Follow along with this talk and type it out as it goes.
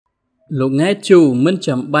លោកNget Chouមិន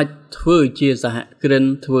ចាំបាច់ធ្វើជាសហគ្រិន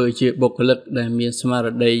ធ្វើជាបុគ្គលិកដែលមានស្មារ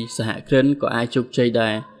តីសហគ្រិនក៏អាចជោគជ័យដែ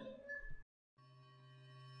រ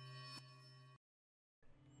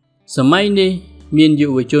សម័យនេះមានយុ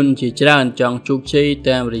វជនជាច្រើនចង់ជោគជ័យ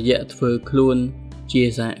តាមរយៈធ្វើខ្លួនជា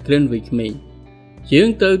សហគ្រិនវ័យក្មេងយើង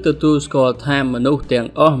ត្រូវទទួលស្គាល់ថាមនុស្សទាំង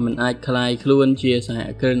អស់មិនអាចក្លាយខ្លួនជាសហ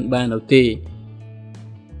គ្រិនបាននោះទេ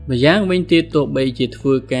ម្យ៉ាងវិញទៀតទោះបីជាធ្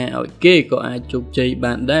វើការឲ្យគេក៏អាចជោគជ័យ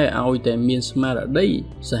បានដែរឲ្យតែមានស្មារតី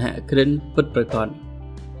សហគ្រិនពិតប្រាកដ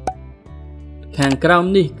ខាងក្រោម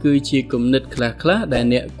នេះគឺជាគំនិតខ្លះៗដែល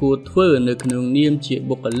អ្នកគួរធ្វើនៅក្នុងនាមជា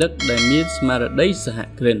បុគ្គលិកដែលមានស្មារតីសហ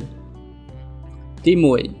គ្រិនទី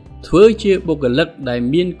1ធ្វើជាបុគ្គលិកដែល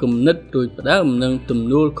មានគំនិតរួចផ្ដើមនិងទំ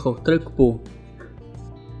នួលខុសត្រូវខ្ពស់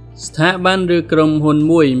ស្ថាប័នឬក្រុមហ៊ុន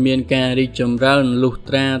មួយមានការរីកចម្រើនលុះ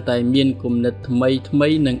ត្រាតែមានគំនិតថ្មី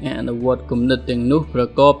និងអនុវត្តគំនិតទាំងនោះប្រ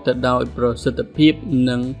កបទៅដោយប្រសិទ្ធភាព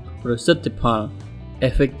និងប្រសិទ្ធផល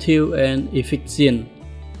effective and efficient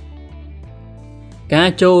ការ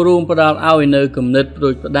ចូលរួមផ្ដល់ឲ្យនៅគំនិតរួ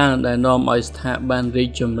ចផ្ដើមដែលនាំឲ្យស្ថាប័នរីក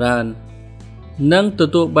ចម្រើននិងទ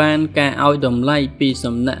ទួលបានការឲ្យតម្លៃពី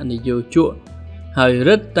សំណាក់នយោជកហើយ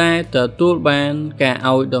រឹតតែទទួលបានការ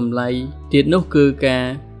ឲ្យតម្លៃទៀតនោះគឺការ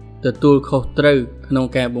ទទួលខុសត្រូវក្នុង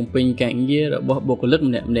ការបំពេញការងាររបស់បុគ្គលិក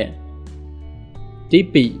ម្នាក់ៗទី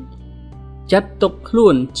2ចាត់ទុកខ្លួ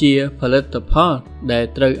នជាផលិតផលដែល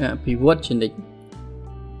ត្រូវអភិវឌ្ឍជានិច្ច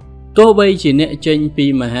ទោះបីជាអ្នកចេញពី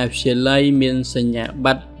មហាវិទ្យាល័យមានសញ្ញាប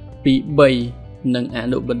ត្រពី3និងអ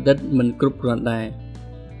នុបណ្ឌិតមិនគ្រប់គ្រាន់ដែរ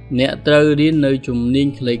អ្នកត្រូវរៀននៅជំនាញ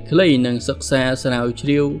ខ្លីៗនិងសិក្សាស្រាវជ្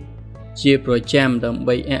រាវជាប្រចាំដើម្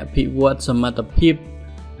បីអភិវឌ្ឍសមត្ថភាព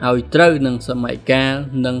ឲ្យត្រូវនឹងសម័យកាល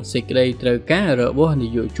និងសេចក្តីត្រូវការរបស់ន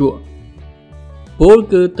យោជកពល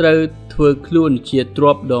គឺត្រូវធ្វើខ្លួនជាទ្រ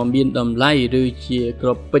ព្យដ៏មានតម្លៃឬជាគ្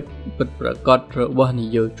រាប់ពេជ្រពិតប្រាកដរបស់ន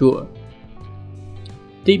យោជក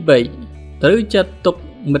ទី3ត្រូវចាត់ទុក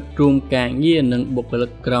មិត្តរួមការងារនិងបុគ្គលិ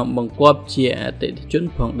កក្រោមបង្គាប់ជាអតិថិជន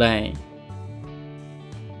ផងដែរ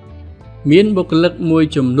មានបុគ្គលិកមួយ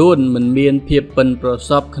ចំនួនមិនមានភាពប៉ិនប្រ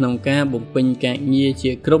សប់ក្នុងការបំពេញការងារ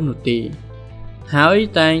ជាក្រុមនោះទេហើយ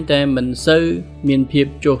តែងតែមិនសូវមានភាព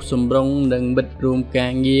ចុះសម្រុងនឹងមិត្តរួមកា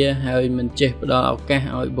រងារហើយមិនចេះផ្ដល់ឱកាស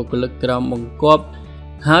ឲ្យបុគ្គលិកក្រោមបង្គាប់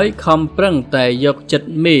ហើយខំប្រឹងតែយកចិត្ត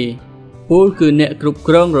មេពលគឺអ្នកគ្រប់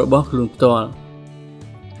គ្រងរបស់ខ្លួនផ្ទាល់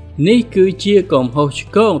នេះគឺជាកំហុសឆ្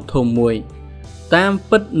គងធំមួយតាម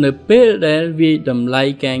ពិតនៅពេលដែលវាយតម្លៃ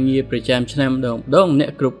ការងារប្រចាំឆ្នាំដងអ្នក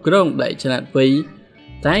គ្រប់គ្រងដែលឆ្លាតវៃ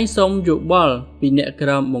តែងសុំយោបល់ពីអ្នកក្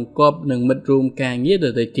រោមបង្គាប់និងមិត្តរួមការងារដ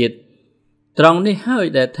ទៃទៀតត្រង់នេះហើយ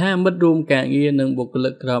ដែលថាមិត្តរួមការងារនិងបុគ្គលិ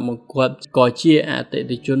កក្រោមបង្គាប់ក៏ជាអតិ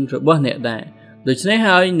ថិជនរបស់អ្នកដែរដូច្នេះ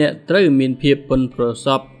ហើយអ្នកត្រូវមានភាពប៉ិនប្រស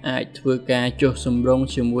ប់អាចធ្វើការចុះសម្រុង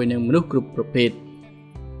ជាមួយនឹងមនុស្សគ្រប់ប្រភេទ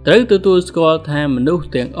ត្រូវទទួលស្គាល់ថាមនុស្ស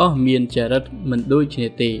ទាំងអស់មានចរិតមិនដូចគ្នា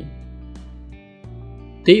ទេ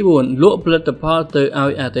ទី4លក់ផលិតផលទៅឲ្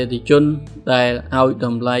យអតិថិជនដែលឲ្យត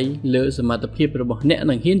ម្លៃលើសមត្ថភាពរបស់អ្នក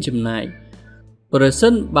និងហ៊ានចំណាយប្រសិ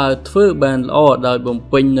នបើធ្វើបានល្អដោយបំ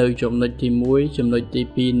ពេញនៅចំណុចទី1ចំណុចទី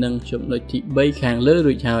2និងចំណុចទី3ខាងលើ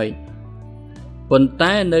រួចហើយប៉ុន្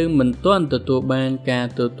តែនៅមិនទាន់ទទួលបានការ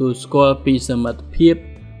ទទួលស្គាល់ពីសមត្ថភាព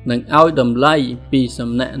និងឲ្យតម្លៃពីសំ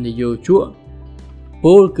ណាក់នយោជកព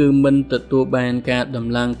លគឺមិនទទួលបានការដំ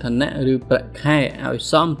ឡើងឋានៈឬប្រាក់ខែឲ្យ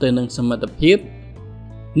សមទៅនឹងសមត្ថភាព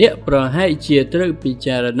អ្នកប្រហែលជាត្រូវពិ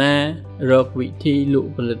ចារណារកវិធីលក់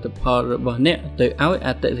ផលិតផលរបស់អ្នកទៅឲ្យអ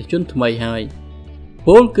តិថិជនថ្មីហើយព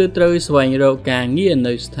លគឺត្រូវស្វែងរកការងារ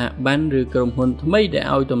នៅស្ថាប័នឬក្រុមហ៊ុនថ្មីដែល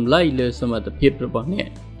ឲ្យតម្លៃលើសមត្ថភាពរបស់អ្នក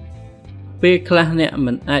ពេលខ្លះអ្នក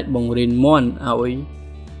មិនអាចបង្រៀនមន់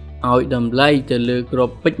ឲ្យតម្លៃទៅលើគ្រា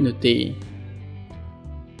ប់ពេជ្រនោះទេ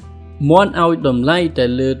មន់ឲ្យតម្លៃទៅ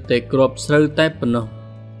លើតែគ្រាប់ស្រូវតែប៉ុណ្ណោះ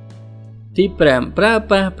ទី5ប្រើ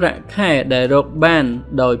ប្រាស់ប្រាក់ខែដែលរកបាន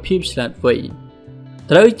ដោយភាពឆ្លាតវៃ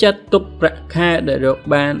ត្រូវចាត់ទុកប្រាក់ខែដែលរក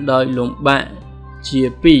បានដោយលំបាកជា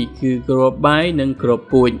2គឺគ្រាប់បាយនិងគ្រាប់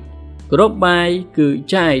ពូជគ្រាប់បាយគឺ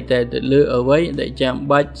ចាយតែទៅលើអ្វីដែលចាំ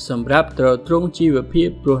បាច់សម្រាប់ទ្រទ្រង់ជីវភាព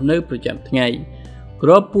រស់នៅប្រចាំថ្ងៃគ្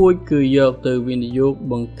រាប់ពូជគឺយកទៅវិនិយោគ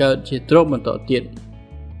បង្កើតជាទ្រព្យបន្តទៀត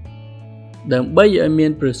ដើម្បីឲ្យមា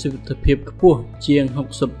នប្រសិទ្ធភាពខ្ពស់ជាង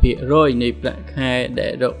 60% នៃប្រាក់ខែដែ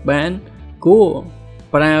លរកបានគួរ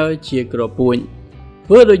ប្រើជាគ្រាប់ពូជ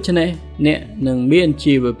ធ្វើដូច្នេះអ្នកនឹងមាន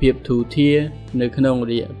ជីវភាពធូរធារនៅក្នុង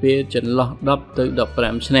រយៈពេលចន្លោះ10ទៅ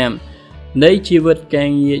15ឆ្នាំនៃជីវិតការ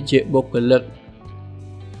ងារជាបុគ្គលិក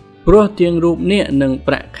ព្រោះទាំងរូបអ្នកនិង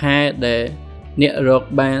ប្រាក់ខែដែលអ្នករក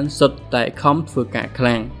បានសុទ្ធតែខំធ្វើការខ្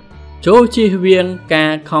លាំងចូលជៀសវាងកា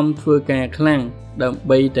រខំធ្វើការខ្លាំងដើម្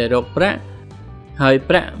បីតែរកប្រាក់ ហើយ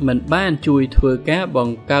ប្រាក់មិនបានជួយធ្វើការប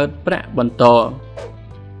ង្កើតប្រាក់បន្ត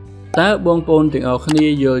តើបងប្អូនទាំងអស់គ្នា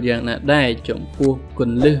យល់យ៉ាងណាដែរចំពោះគ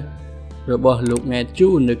ន្លឹះរបស់លោក Nget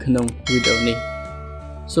Chou នៅក្នុងវីដេអូនេះ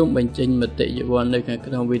សូមបញ្ចេញមតិយោបល់នៅខាង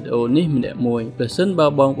ក្នុងវីដេអូនេះម្នាក់មួយប្រសិនបើ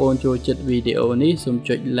បងប្អូនចូលចិត្តវីដេអូនេះសូម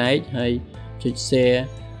ចុច like ហើយចុច share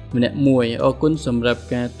ម្នាក់មួយអរគុណសម្រាប់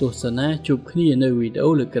ការទស្សនាជួបគ្នានៅវីដេអូ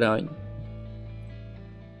លើកក្រោយ